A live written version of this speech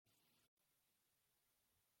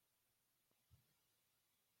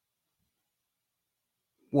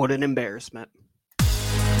What an embarrassment.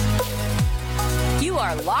 You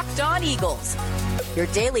are Locked On Eagles, your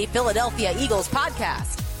daily Philadelphia Eagles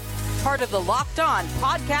podcast. Part of the Locked On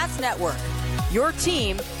Podcast Network, your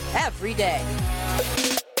team every day.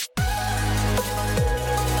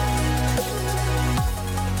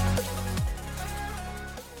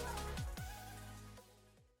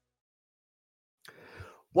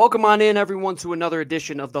 Welcome on in, everyone, to another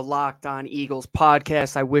edition of the Locked On Eagles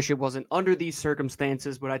podcast. I wish it wasn't under these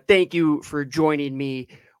circumstances, but I thank you for joining me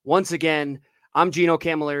once again. I'm Gino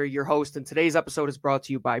Camilleri, your host, and today's episode is brought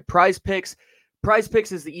to you by Prize Picks. Prize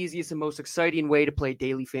Picks is the easiest and most exciting way to play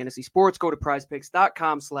daily fantasy sports. Go to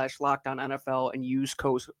prizepicks.com/LockedOnNFL and use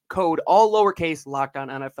code all lowercase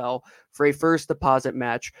LockedOnNFL for a first deposit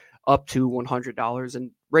match up to $100.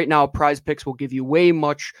 And right now, Prize Picks will give you way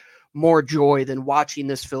much more joy than watching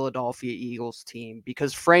this Philadelphia Eagles team,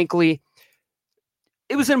 because frankly,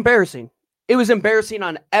 it was embarrassing. It was embarrassing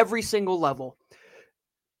on every single level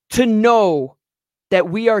to know that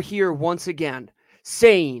we are here once again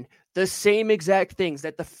saying the same exact things,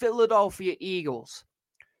 that the Philadelphia Eagles,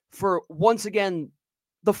 for once again,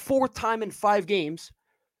 the fourth time in 5 games,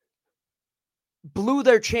 blew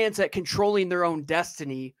their chance at controlling their own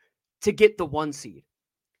destiny to get the 1 seed.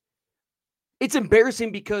 It's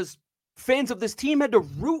embarrassing because fans of this team had to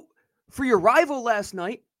root for your rival last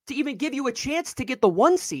night to even give you a chance to get the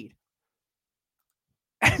 1 seed.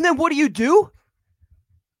 And then what do?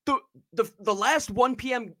 The last 1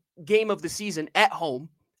 p.m. game of the season at home,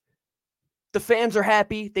 the fans are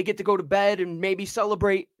happy. They get to go to bed and maybe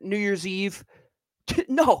celebrate New Year's Eve.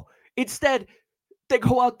 No, instead, they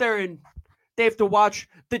go out there and they have to watch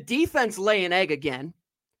the defense lay an egg again,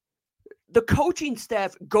 the coaching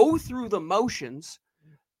staff go through the motions,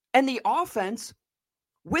 and the offense,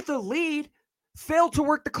 with a lead, failed to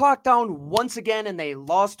work the clock down once again, and they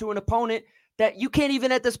lost to an opponent that you can't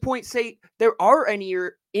even at this point say there are any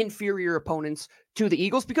inferior opponents to the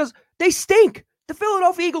Eagles, because they stink. The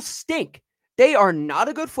Philadelphia Eagles stink. They are not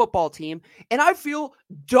a good football team, and I feel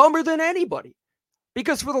dumber than anybody,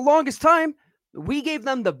 because for the longest time, we gave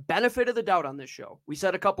them the benefit of the doubt on this show. We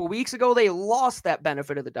said a couple weeks ago they lost that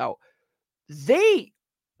benefit of the doubt. They,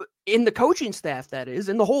 in the coaching staff that is,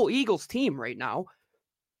 and the whole Eagles team right now,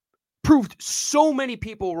 proved so many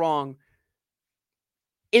people wrong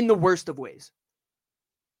in the worst of ways.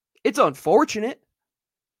 It's unfortunate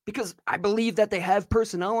because I believe that they have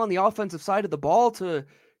personnel on the offensive side of the ball to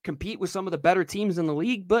compete with some of the better teams in the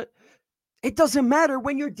league, but it doesn't matter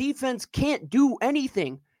when your defense can't do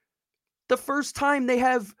anything. The first time they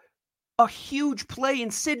have a huge play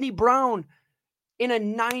in Sidney Brown in a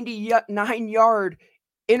 99-yard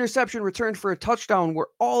interception return for a touchdown where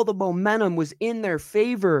all the momentum was in their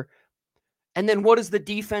favor. And then what does the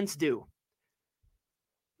defense do?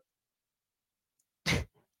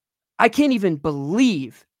 I can't even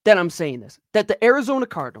believe that I'm saying this, that the Arizona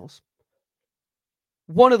Cardinals,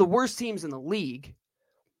 one of the worst teams in the league,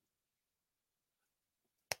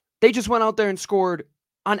 they just went out there and scored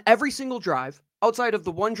on every single drive outside of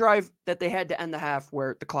the one drive that they had to end the half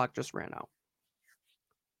where the clock just ran out.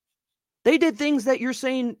 They did things that you're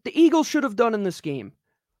saying the Eagles should have done in this game.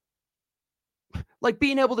 Like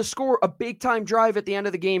being able to score a big-time drive at the end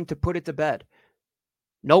of the game to put it to bed.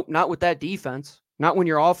 Nope, not with that defense. Not when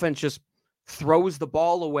your offense just throws the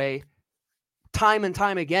ball away time and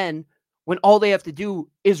time again when all they have to do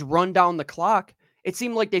is run down the clock. It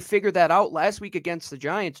seemed like they figured that out last week against the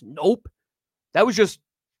Giants. Nope. That was just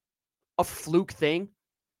a fluke thing.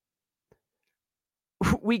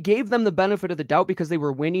 We gave them the benefit of the doubt because they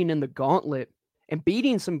were winning in the gauntlet and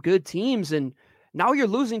beating some good teams, and now you're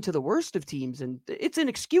losing to the worst of teams, and it's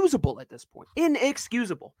inexcusable at this point.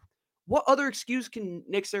 Inexcusable. What other excuse can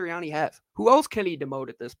Nick Sirianni have? Who else can he demote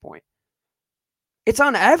at this point? It's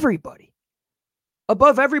on everybody.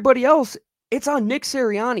 Above everybody else, it's on Nick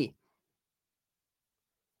Sirianni.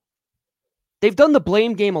 They've done the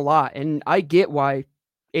blame game a lot, and I get why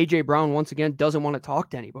A.J. Brown, once again, doesn't want to talk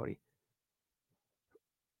to anybody.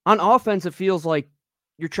 On offense, it feels like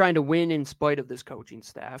you're trying to win in spite of this coaching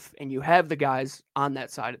staff, and you have the guys on that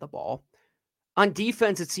side of the ball. On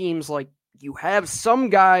defense, it seems like you have some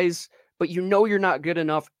guys, but you know you're not good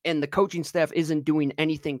enough, and the coaching staff isn't doing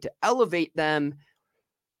anything to elevate them.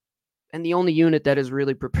 And the only unit that is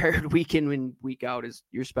really prepared week in and week out is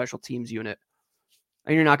your special teams unit.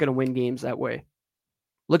 And you're not going to win games that way.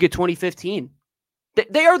 Look at 2015.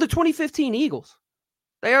 They are the 2015 Eagles.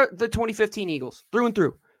 They are the 2015 Eagles, through and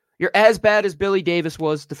through. You're as bad as Billy Davis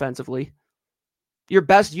was defensively. Your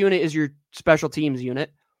best unit is your special teams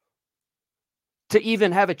unit. To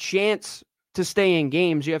even have a chance to stay in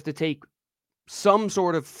games, you have to take some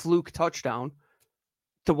sort of fluke touchdown.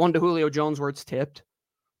 The one to Julio Jones where it's tipped.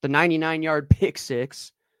 The 99-yard pick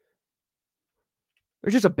six.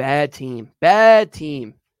 They're just a bad team. Bad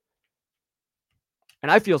team.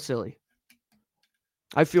 And I feel silly.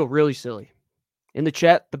 I feel really silly. In the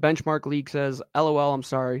chat, the Benchmark League says, LOL, I'm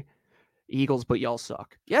sorry, Eagles, but y'all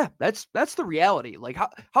suck. Yeah, that's the reality. Like,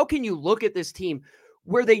 how can you look at this team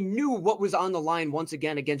where they knew what was on the line once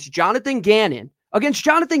again against Jonathan Gannon? Against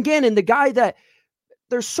Jonathan Gannon, the guy that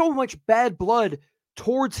there's so much bad blood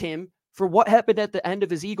towards him for what happened at the end of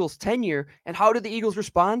his Eagles tenure. And how did the Eagles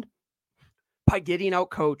respond? By getting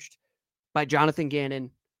outcoached by Jonathan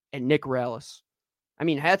Gannon and Nick Rallis. I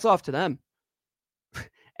mean, hats off to them.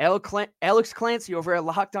 Alex Clancy over at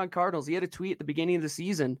Locked On Cardinals, he had a tweet at the beginning of the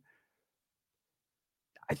season.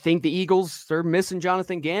 I think the Eagles, they're missing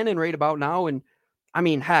Jonathan Gannon right about now. And I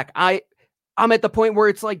mean, heck, I'm at the point where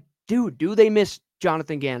it's like, dude, do they miss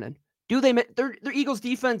Jonathan Gannon? Do they miss their Eagles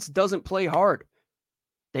defense doesn't play hard.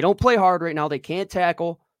 They don't play hard right now. They can't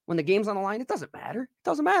tackle. When the game's on the line, it doesn't matter. It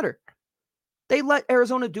doesn't matter. They let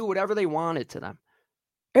Arizona do whatever they wanted to them.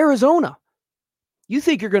 Arizona. You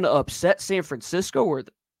think you're going to upset San Francisco or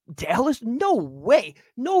Dallas? No way.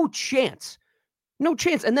 No chance. No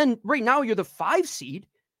chance. And then right now you're the 5 seed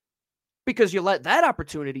because you let that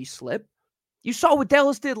opportunity slip. You saw what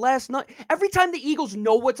Dallas did last night. Every time the Eagles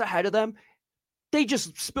know what's ahead of them, they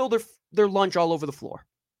just spill their lunch all over the floor.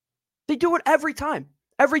 They do it every time.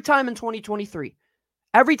 Every time in 2023.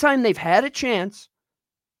 Every time they've had a chance,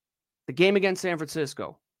 the game against San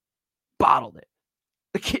Francisco, bottled it.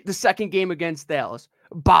 The second game against Dallas,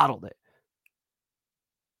 bottled it.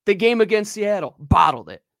 The game against Seattle, bottled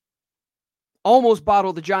it. Almost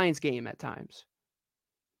bottled the Giants game at times.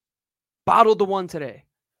 Bottled the one today.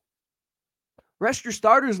 Rest your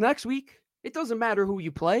starters next week. It doesn't matter who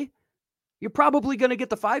you play. You're probably going to get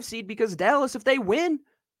the 5 seed because Dallas, if they win,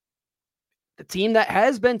 the team that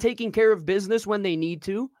has been taking care of business when they need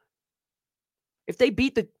to, if they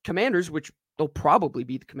beat the Commanders, which they'll probably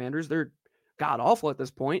beat the Commanders, they're god-awful at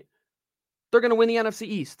this point, they're going to win the NFC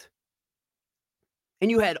East.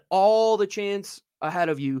 And you had all the chance ahead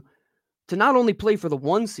of you to not only play for the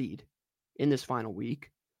 1 seed in this final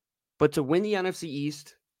week, but to win the NFC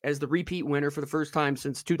East as the repeat winner for the first time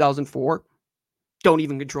since 2004. Don't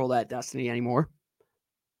even control that destiny anymore.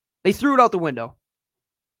 They threw it out the window.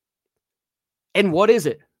 And what is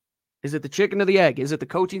it? Is it the chicken or the egg? Is it the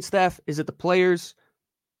coaching staff? Is it the players?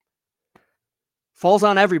 Falls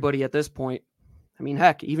on everybody at this point. I mean,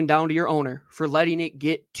 heck, even down to your owner for letting it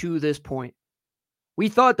get to this point. We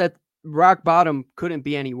thought that rock bottom couldn't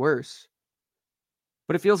be any worse.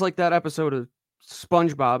 But it feels like that episode of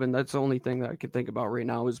SpongeBob, and that's the only thing that I can think about right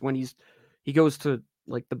now, is when he goes to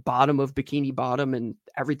like the bottom of Bikini Bottom and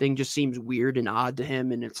everything just seems weird and odd to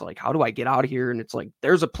him. And it's like, how do I get out of here? And it's like,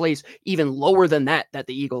 there's a place even lower than that the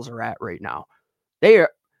Eagles are at right now. They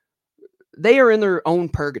are in their own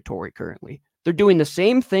purgatory currently. They're doing the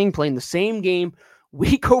same thing, playing the same game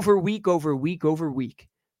week over week over week over week.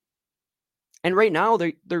 And right now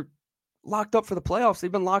they're locked up for the playoffs.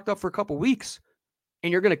 They've been locked up for a couple weeks.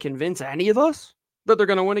 And you're going to convince any of us that they're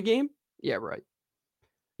going to win a game? Yeah, right.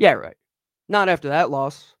 Yeah, right. Not after that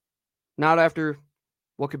loss. Not after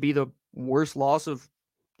what could be the worst loss of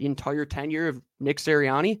the entire tenure of Nick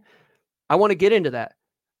Sirianni. I want to get into that.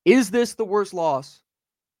 Is this the worst loss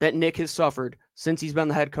that Nick has suffered since he's been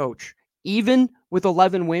the head coach? Even with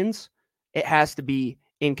 11 wins, it has to be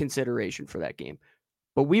in consideration for that game.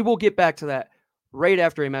 But we will get back to that right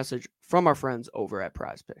after a message from our friends over at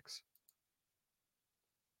Prize Picks.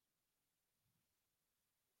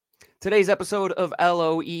 Today's episode of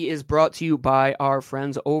LOE is brought to you by our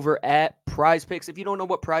friends over at Prize Picks. If you don't know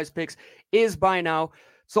what Prize Picks is by now,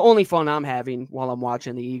 it's the only fun I'm having while I'm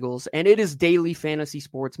watching the Eagles. And it is daily fantasy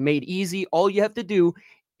sports made easy. All you have to do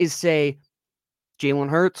is say Jalen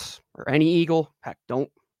Hurts or any Eagle. Heck, don't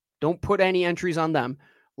put any entries on them.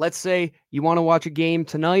 Let's say you want to watch a game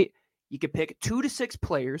tonight. You could pick 2 to 6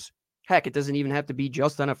 players. Heck, it doesn't even have to be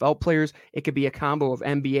just NFL players. It could be a combo of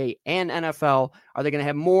NBA and NFL. Are they going to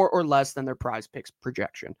have more or less than their Prize Picks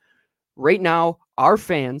projection? Right now, our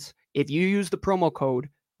fans, if you use the promo code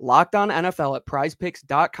LOCKEDONNFL at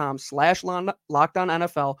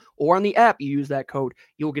prizepicks.com/LOCKEDONNFL or on the app, you use that code,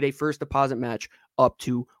 you'll get a first deposit match up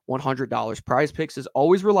to $100. Prize Picks is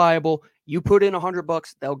always reliable. You put in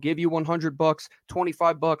 $100, they'll give you $100.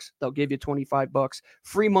 $25, they'll give you $25.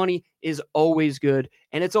 Free money is always good,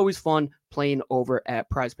 and it's always fun playing over at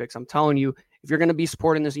Prize Picks. I'm telling you, if you're going to be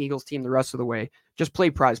supporting this Eagles team the rest of the way, just play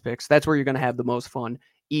Prize Picks. That's where you're going to have the most fun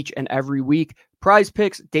each and every week. Prize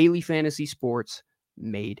Picks, daily fantasy sports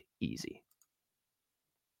made easy.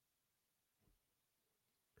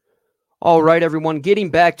 All right, everyone,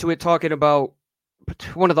 getting back to it, talking about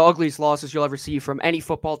one of the ugliest losses you'll ever see from any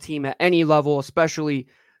football team at any level, especially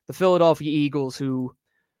the Philadelphia Eagles, who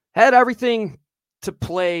had everything to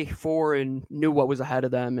play for and knew what was ahead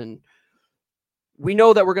of them. And we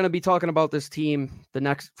know that we're going to be talking about this team the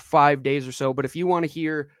next 5 days or so. But if you want to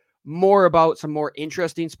hear more about some more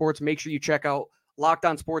interesting sports, make sure you check out Locked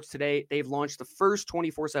On Sports Today. They've launched the first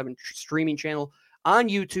 24/7 streaming channel on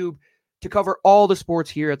YouTube to cover all the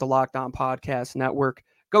sports here at the Locked On Podcast Network.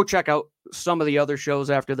 Go check out some of the other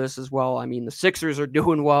shows after this as well. I mean, the Sixers are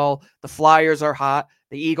doing well. The Flyers are hot.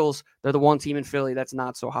 The Eagles, they're the one team in Philly that's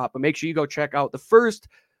not so hot. But make sure you go check out the first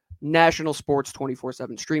national sports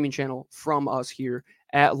 24/7 streaming channel from us here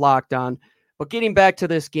at Locked On. But getting back to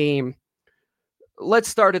this game, let's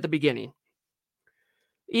start at the beginning.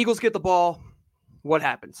 Eagles get the ball. What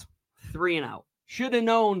happens? 3 and out. Should have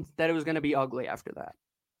known that it was going to be ugly after that.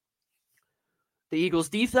 The Eagles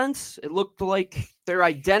defense, it looked like their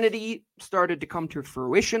identity started to come to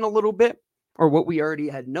fruition a little bit, or what we already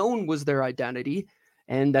had known was their identity,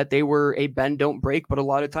 and that they were a bend, don't break, but a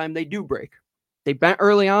lot of time they do break. They bent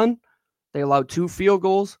early on. They allowed 2 field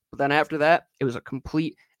goals, but then after that, it was a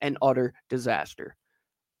complete and utter disaster.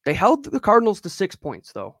 They held the Cardinals to 6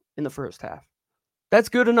 points, though, in the first half. That's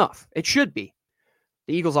good enough. It should be.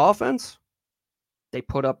 The Eagles offense, they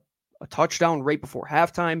put up a touchdown right before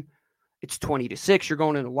halftime. It's 20-6. You're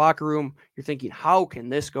going in the locker room. You're thinking, how can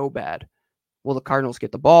this go bad? Well, the Cardinals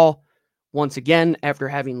get the ball once again after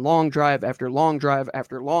having long drive after long drive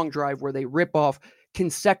after long drive where they rip off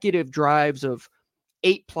consecutive drives of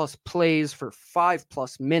 8+ plays for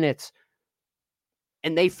 5+ minutes.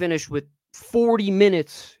 And they finish with 40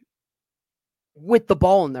 minutes with the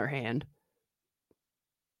ball in their hand.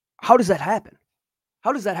 How does that happen?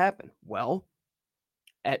 How does that happen? Well,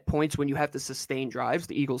 at points when you have to sustain drives,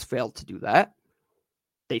 the Eagles failed to do that.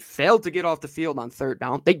 They failed to get off the field on third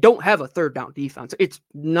down. They don't have a third down defense. It's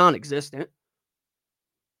non-existent.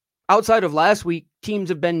 Outside of last week, teams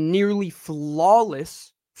have been nearly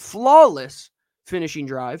flawless finishing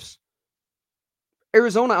drives.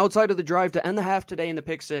 Arizona, outside of the drive to end the half today in the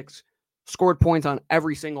pick six, scored points on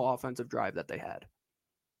every single offensive drive that they had.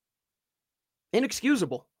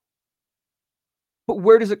 Inexcusable. But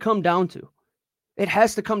where does it come down to? It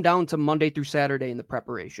has to come down to Monday through Saturday in the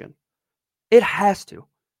preparation. It has to.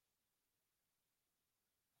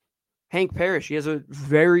 Hank Parrish, he has a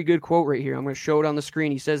very good quote right here. I'm going to show it on the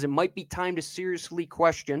screen. He says, it might be time to seriously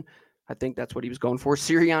question, I think that's what he was going for,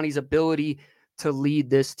 Sirianni's ability to lead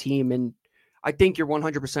this team. And I think you're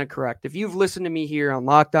 100% correct. If you've listened to me here on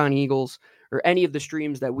Locked On Eagles or any of the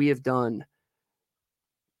streams that we have done,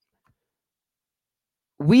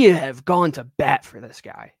 we have gone to bat for this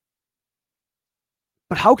guy.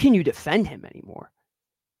 But how can you defend him anymore?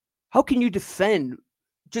 How can you defend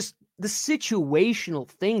just the situational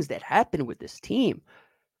things that happen with this team?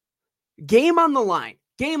 Game on the line.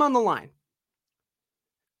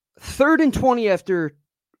 3rd and 20 after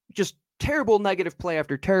just terrible negative play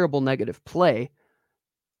after terrible negative play.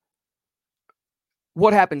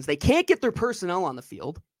 What happens? They can't get their personnel on the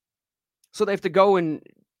field. So they have to go and,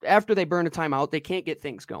 after they burn a timeout, they can't get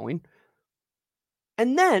things going.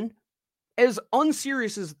 And then, as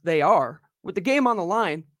unserious as they are, with the game on the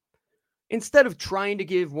line, instead of trying to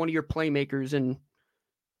give one of your playmakers in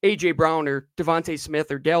A.J. Brown or Devontae Smith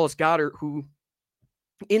or Dallas Goedert, who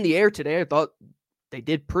in the air today, I thought they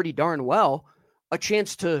did pretty darn well, a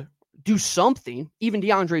chance to do something, even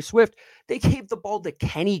DeAndre Swift, they gave the ball to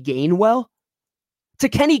Kenny Gainwell.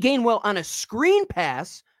 On a screen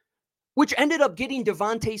pass, which ended up getting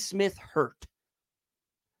Devontae Smith hurt.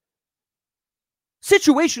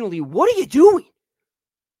 Situationally, what are you doing?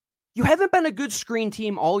 You haven't been a good screen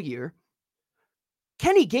team all year.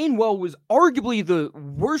 Kenny Gainwell was arguably the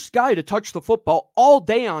worst guy to touch the football all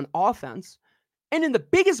day on offense. And in the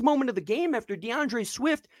biggest moment of the game, after DeAndre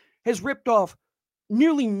Swift has ripped off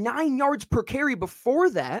nearly 9 yards per carry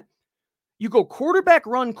before that, you go quarterback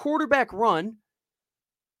run,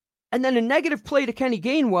 and then a negative play to Kenny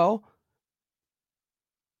Gainwell,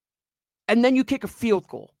 and then you kick a field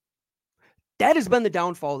goal. That has been the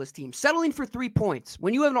downfall of this team. Settling for 3 points.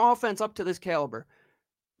 When you have an offense up to this caliber,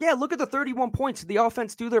 yeah, look at the 31 points. Did the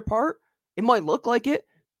offense do their part? It might look like it,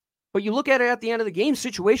 but you look at it at the end of the game,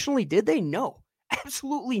 situationally, did they? No,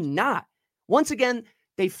 absolutely not. Once again,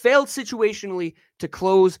 they failed situationally to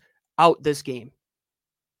close out this game.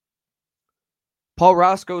 Paul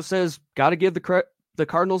Roscoe says, got to give the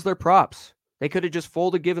Cardinals their props. They could have just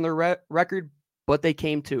folded given their record, but they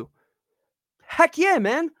came to. Heck yeah,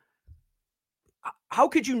 man. How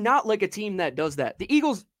could you not like a team that does that? The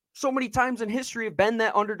Eagles so many times in history have been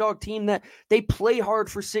that underdog team that they play hard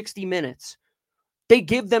for 60 minutes. They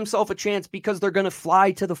give themselves a chance because they're going to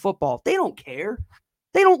fly to the football. They don't care.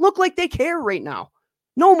 They don't look like they care right now.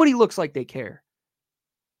 Nobody looks like they care.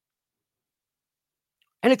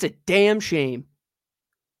 And it's a damn shame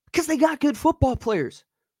because they got good football players.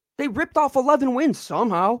 They ripped off 11 wins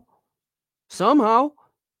somehow.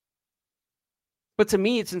 But to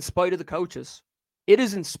me, it's in spite of the coaches. It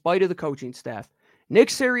is in spite of the coaching staff. Nick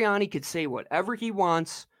Sirianni could say whatever he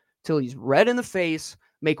wants till he's red in the face,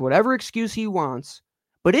 make whatever excuse he wants.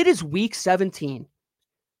 But it is week 17.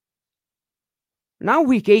 Now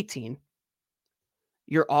week 18.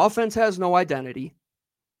 Your offense has no identity.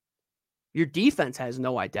 Your defense has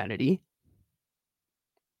no identity.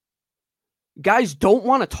 Guys don't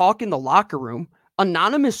want to talk in the locker room.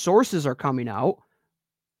 Anonymous sources are coming out.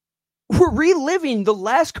 We're reliving the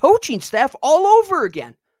last coaching staff all over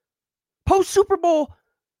again. Post-Super Bowl,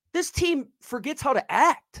 this team forgets how to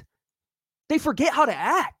act. They forget how to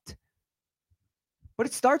act. But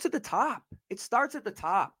it starts at the top.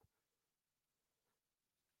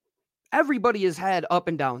 Everybody has had up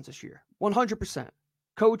and downs this year. 100%.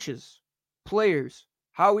 Coaches, players,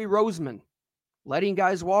 Howie Roseman, letting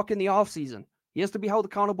guys walk in the offseason. He has to be held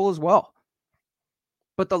accountable as well.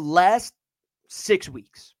 But the last 6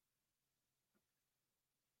 weeks,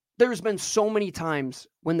 there's been so many times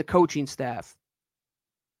when the coaching staff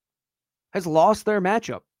has lost their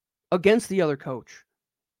matchup against the other coach.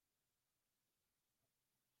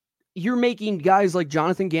 You're making guys like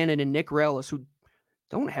Jonathan Gannon and Nick Rallis, who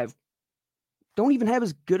don't even have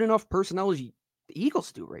as good enough personnel as the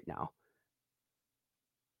Eagles do right now.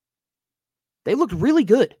 They looked really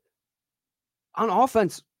good. On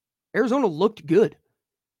offense, Arizona looked good.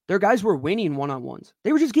 Their guys were winning one-on-ones.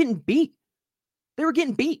 They were just getting beat. They were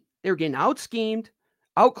getting out-schemed,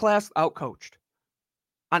 outclassed, outcoached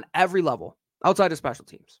on every level outside of special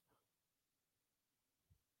teams,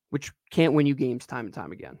 which can't win you games time and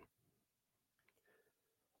time again.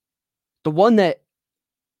 The one that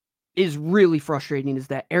is really frustrating is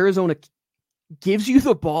that Arizona gives you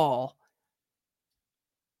the ball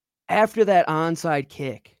after that onside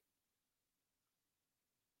kick,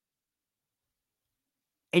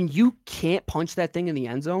 and you can't punch that thing in the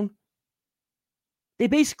end zone. They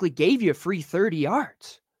basically gave you a free 30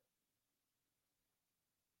 yards.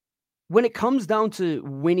 When it comes down to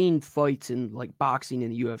winning fights in like boxing in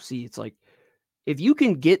the UFC, it's like, if you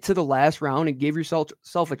can get to the last round and give yourself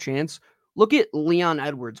a chance, look at Leon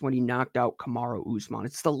Edwards when he knocked out Kamaru Usman.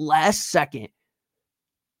 It's the last second.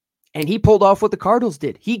 And he pulled off what the Cardinals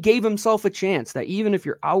did. He gave himself a chance that even if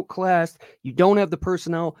you're outclassed, you don't have the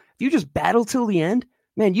personnel, if you just battle till the end,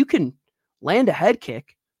 man, you can land a head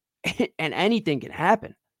kick and anything can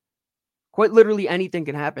happen. Quite literally anything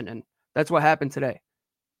can happen. And that's what happened today.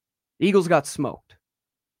 The Eagles got smoked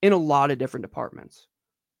in a lot of different departments.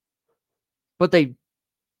 But they,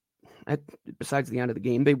 besides the end of the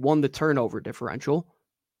game, they won the turnover differential.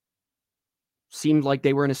 Seemed like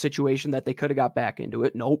they were in a situation that they could have got back into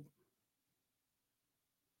it. Nope.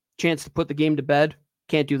 Chance to put the game to bed.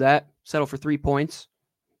 Can't do that. Settle for 3 points.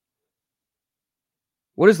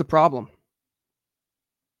 What is the problem?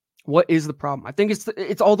 What is the problem? I think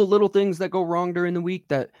it's all the little things that go wrong during the week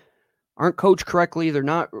that aren't coached correctly. They're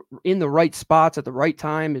not in the right spots at the right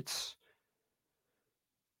time. It's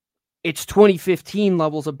 2015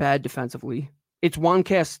 levels of bad defensively. It's Juan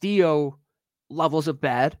Castillo levels of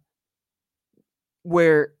bad,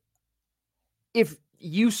 where if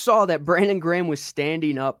you saw that Brandon Graham was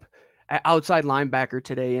standing up at outside linebacker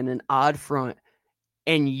today in an odd front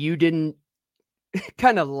and you didn't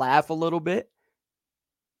kind of laugh a little bit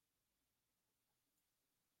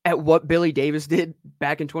at what Billy Davis did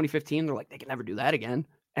back in 2015, they're like, they can never do that again.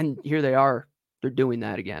 And here they are. They're doing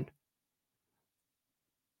that again.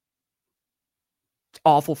 It's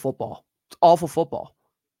awful football.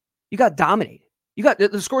 You got dominated.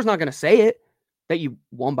 The score's not going to say it that you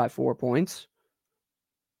won by 4 points,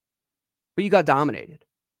 but you got dominated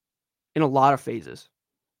in a lot of phases.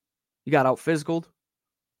 You got out-physicaled.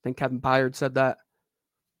 I think Kevin Byard said that.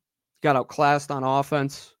 You got outclassed on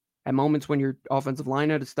offense. At moments when your offensive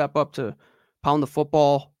line had to step up to pound the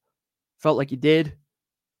football, felt like you did.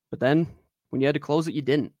 But then when you had to close it, you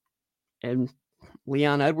didn't. And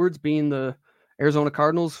Leon Edwards, being the Arizona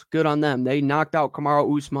Cardinals, good on them. They knocked out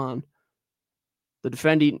Kamaru Usman, the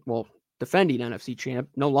defending NFC champ,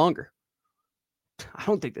 no longer. I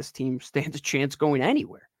don't think this team stands a chance going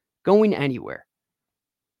anywhere.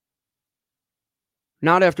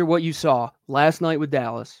 Not after what you saw last night with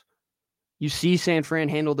Dallas. You see San Fran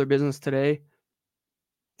handle their business today.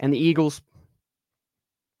 And the Eagles,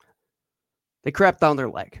 they crapped down their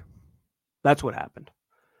leg. That's what happened.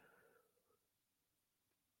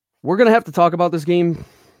 We're going to have to talk about this game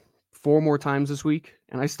 4 more times this week,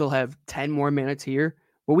 and I still have 10 more minutes here.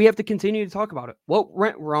 But we have to continue to talk about it. What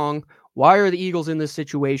went wrong? Why are the Eagles in this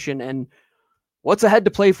situation? And what's ahead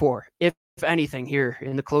to play for, if anything, here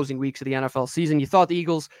in the closing weeks of the NFL season? You thought the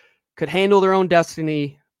Eagles could handle their own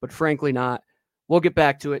destiny, but frankly not. We'll get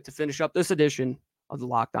back to it to finish up this edition of the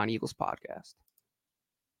Locked On Eagles podcast.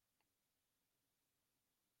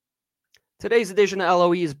 Today's edition of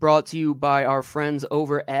LOE is brought to you by our friends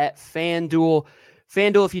over at FanDuel.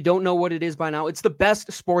 FanDuel, if you don't know what it is by now, it's the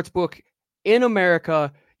best sports book in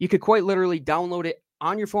America. You could quite literally download it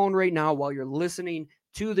on your phone right now while you're listening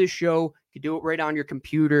to this show. You can do it right on your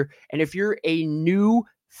computer. And if you're a new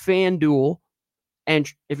FanDuel,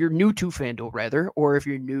 and if you're new to FanDuel, rather, or if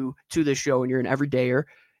you're new to this show and you're an everydayer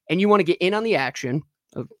and you want to get in on the action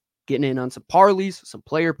of getting in on some parlays, some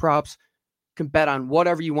player props, can bet on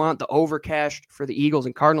whatever you want. The overcash for the Eagles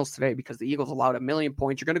and Cardinals today, because the Eagles allowed 1 million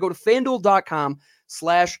points. You're going to go to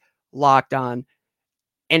FanDuel.com/lockedon.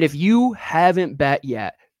 And if you haven't bet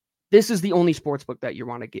yet, this is the only sportsbook that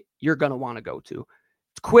you're going to want to go to.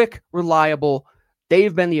 It's quick, reliable.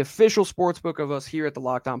 They've been the official sportsbook of us here at the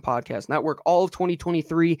Locked On Podcast Network all of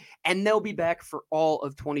 2023, and they'll be back for all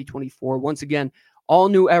of 2024. Once again, all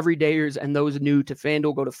new everydayers and those new to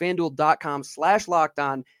FanDuel, go to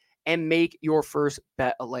FanDuel.com/lockedon and make your first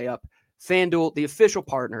bet a layup. FanDuel, the official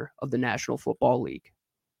partner of the National Football League.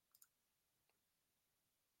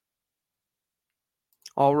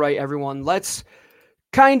 All right, everyone, let's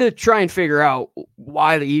kind of try and figure out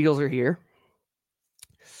why the Eagles are here.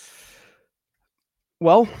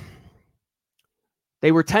 Well,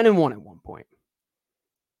 they were 10-1 at one point.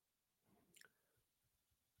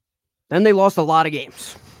 Then they lost a lot of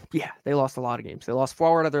games. Yeah, they lost a lot of games. They lost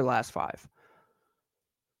 4 out of their last 5.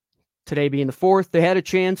 Today being the 4th, they had a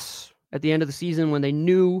chance at the end of the season when they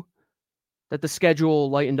knew that the schedule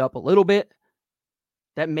lightened up a little bit,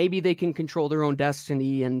 that maybe they can control their own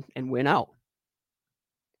destiny and win out.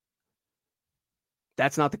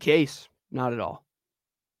 That's not the case. Not at all.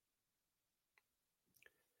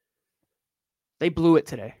 They blew it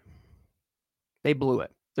today. They blew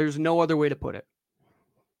it. There's no other way to put it.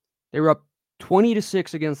 They were up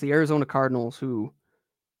 20-6 against the Arizona Cardinals, who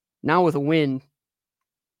now with a win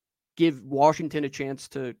give Washington a chance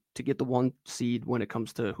to get the 1 seed when it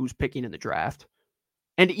comes to who's picking in the draft.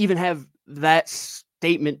 And to even have that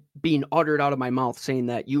statement being uttered out of my mouth saying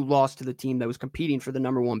that you lost to the team that was competing for the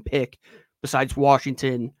number 1 pick besides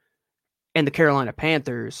Washington and the Carolina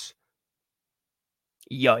Panthers.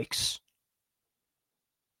 Yikes.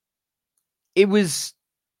 It was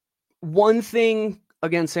one thing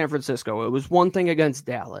against San Francisco. It was one thing against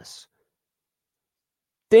Dallas.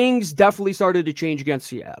 Things definitely started to change against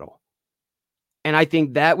Seattle. And I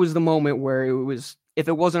think that was the moment where it was, if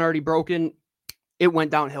it wasn't already broken, it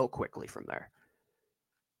went downhill quickly from there.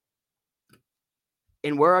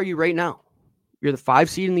 And where are you right now? You're the 5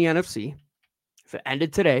 seed in the NFC. If it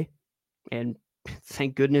ended today, and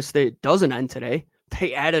thank goodness that it doesn't end today,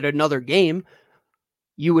 they added another game,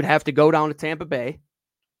 you would have to go down to Tampa Bay,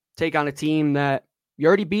 take on a team that you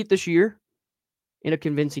already beat this year in a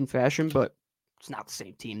convincing fashion, but it's not the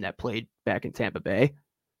same team that played back in Tampa Bay.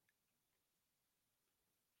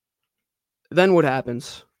 Then what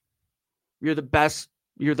happens? You're the best,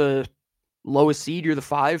 you're the lowest seed, you're the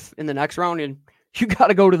 5 in the next round, and you got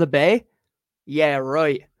to go to the Bay? Yeah,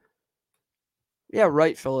 right. Yeah,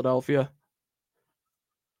 right, Philadelphia.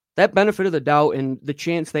 That benefit of the doubt and the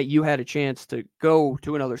chance that you had a chance to go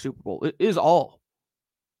to another Super Bowl is all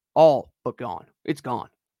but gone. It's gone.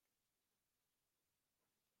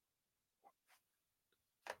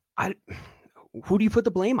 Who do you put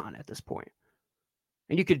the blame on at this point?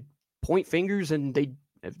 And you could point fingers, and they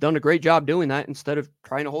have done a great job doing that instead of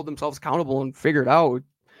trying to hold themselves accountable and figure it out.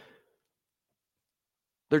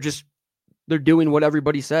 They're doing what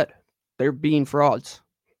everybody said. They're being frauds.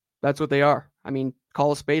 That's what they are. I mean,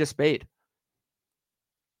 call a spade a spade.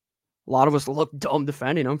 A lot of us look dumb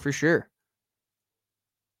defending them for sure.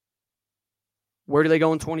 Where do they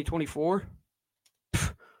go in 2024?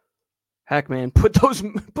 Heck, man, put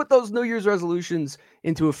those New Year's resolutions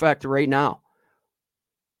into effect right now.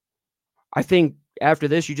 I think after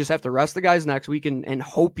this, you just have to rest the guys next week and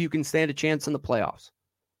hope you can stand a chance in the playoffs.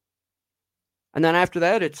 And then after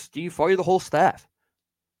that, it's, do you fire the whole staff?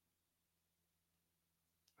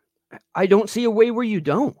 I don't see a way where you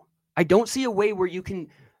don't. I don't see a way where you can,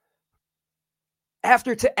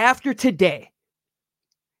 after today,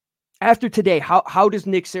 how does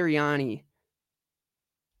Nick Sirianni,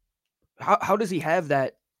 how does he have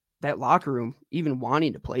that locker room even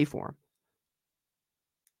wanting to play for him?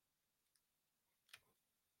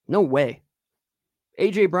 No way.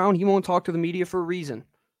 A.J. Brown, he won't talk to the media for a reason.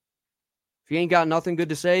 If you ain't got nothing good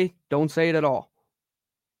to say, don't say it at all.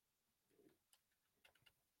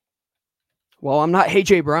 Well, I'm not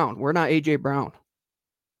A.J. Brown. We're not A.J. Brown.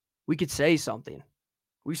 We could say something.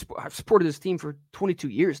 I've supported this team for 22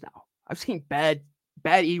 years now. I've seen bad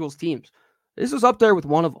Eagles teams. This is up there with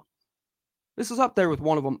one of them. This is up there with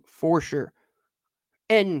one of them for sure.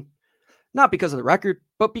 And not because of the record,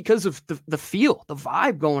 but because of the feel, the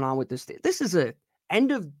vibe going on with this thing. This is a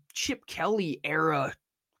end of Chip Kelly era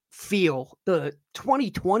feel, the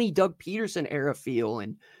 2020 Doug Peterson era feel,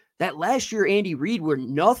 and that last year Andy Reid where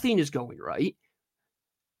nothing is going right.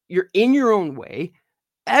 You're in your own way.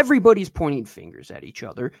 Everybody's pointing fingers at each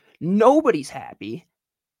other. Nobody's happy.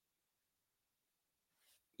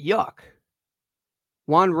 Yuck.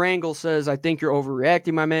 Juan Rangel says, I think you're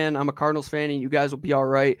overreacting, my man. I'm a Cardinals fan and you guys will be all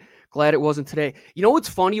right. Glad it wasn't today. You know what's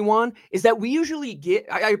funny, Juan, is that we usually get,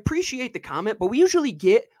 I appreciate the comment, but we usually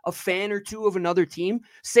get a fan or two of another team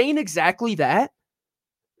saying exactly that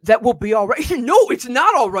will be all right. No, it's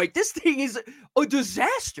not all right. This thing is a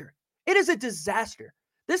disaster. It is a disaster.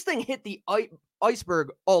 This thing hit the iceberg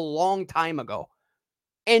a long time ago.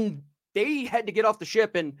 And they had to get off the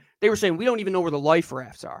ship and they were saying, we don't even know where the life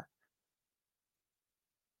rafts are.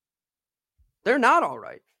 They're not all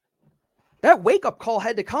right. That wake-up call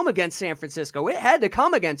had to come against San Francisco. It had to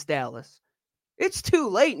come against Dallas. It's too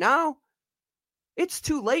late now. It's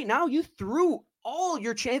too late now. You threw all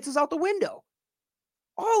your chances out the window.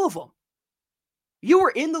 All of them. You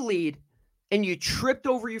were in the lead, and you tripped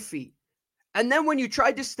over your feet. And then when you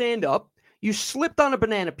tried to stand up, you slipped on a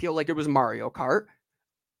banana peel like it was Mario Kart.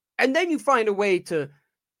 And then you find a way to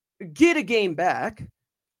get a game back.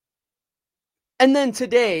 And then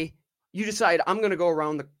today, you decide, I'm going to go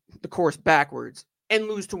around the course backwards and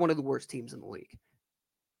lose to one of the worst teams in the league.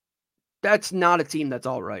 That's not a team that's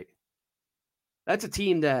all right. That's a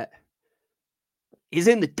team that is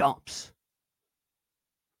in the dumps.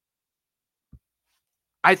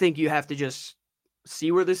 I think you have to just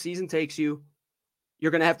see where this season takes you.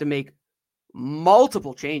 You're going to have to make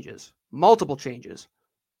multiple changes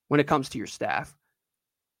when it comes to your staff.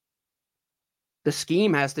 The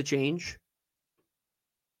scheme has to change.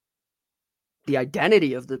 The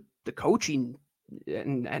identity of the coaching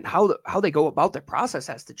and how they go about their process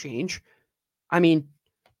has to change. I mean,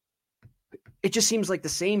 it just seems like the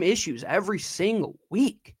same issues every single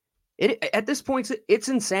week. At this point, it's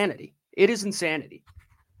insanity. It is insanity.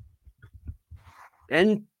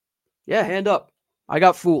 And yeah, hand up. I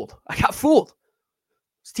got fooled.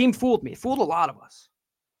 This team fooled me. It fooled a lot of us.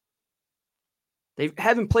 They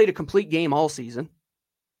haven't played a complete game all season.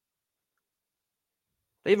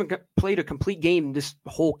 They haven't played a complete game this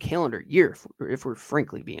whole calendar year, if we're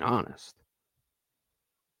frankly being honest.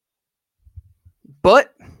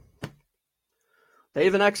 But they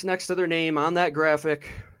have an X next to their name on that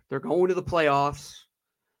graphic. They're going to the playoffs.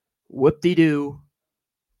 Whoop-de-doo.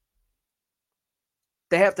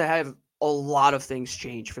 They have to have a lot of things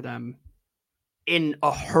change for them in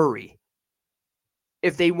a hurry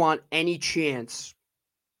if they want any chance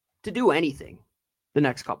to do anything the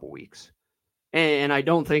next couple weeks. And I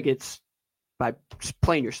don't think it's by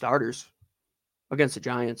playing your starters against the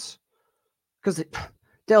Giants. Because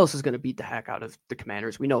Dallas is going to beat the heck out of the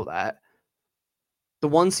Commanders. We know that. The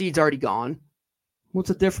 1 seed's already gone. What's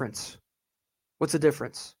the difference?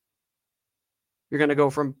 You're going to go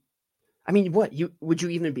from... I mean, what? Would you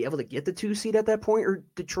even be able to get the 2 seed at that point? Or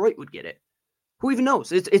Detroit would get it? Who even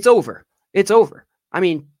knows? It's over. It's over. I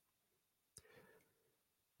mean...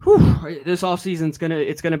 this offseason's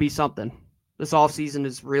gonna be something. This offseason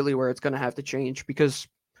is really where it's going to have to change because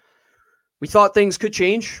we thought things could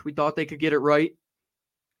change. We thought they could get it right.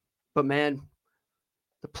 But, man,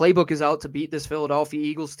 the playbook is out to beat this Philadelphia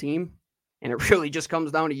Eagles team, and it really just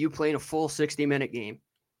comes down to you playing a full 60-minute game.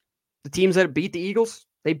 The teams that beat the Eagles,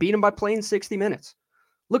 they beat them by playing 60 minutes.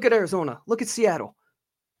 Look at Arizona. Look at Seattle.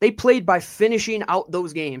 They played by finishing out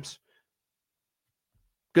those games.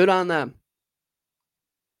 Good on them.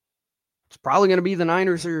 It's probably going to be the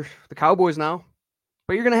Niners or the Cowboys now.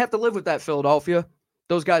 But you're going to have to live with that, Philadelphia.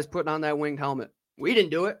 Those guys putting on that winged helmet. We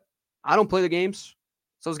didn't do it. I don't play the games.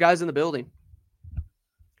 It's those guys in the building.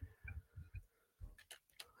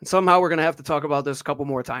 And somehow we're going to have to talk about this a couple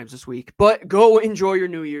more times this week. But go enjoy your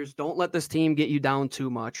New Year's. Don't let this team get you down too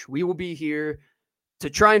much. We will be here to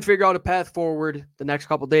try and figure out a path forward the next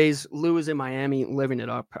couple days. Lou is in Miami living it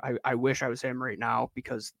up. I wish I was him right now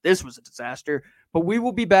because this was a disaster. But we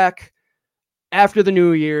will be back after the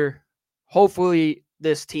new year. Hopefully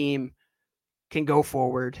this team can go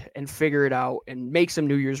forward and figure it out and make some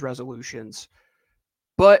New Year's resolutions.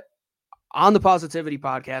 But on the Positivity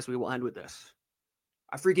Podcast, we will end with this.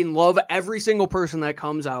 I freaking love every single person that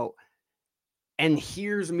comes out and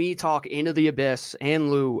hears me talk into the abyss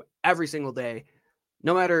and Lou every single day,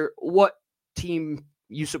 no matter what team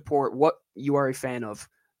you support, what you are a fan of.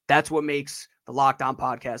 That's what makes the Locked On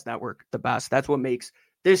Podcast Network the best. That's what makes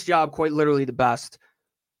this job quite literally the best.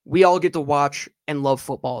 We all get to watch and love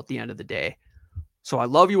football at the end of the day. So I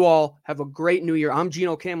love you all. Have a great new year. I'm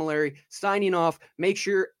Gino Camilleri signing off. Make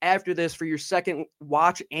sure after this, for your second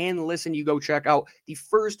watch and listen, you go check out the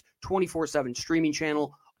first 24/7 streaming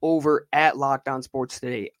channel over at Locked On Sports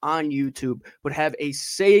Today on YouTube. But have a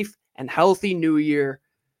safe and healthy new year.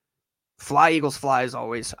 Fly, Eagles, fly as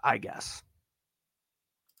always, I guess.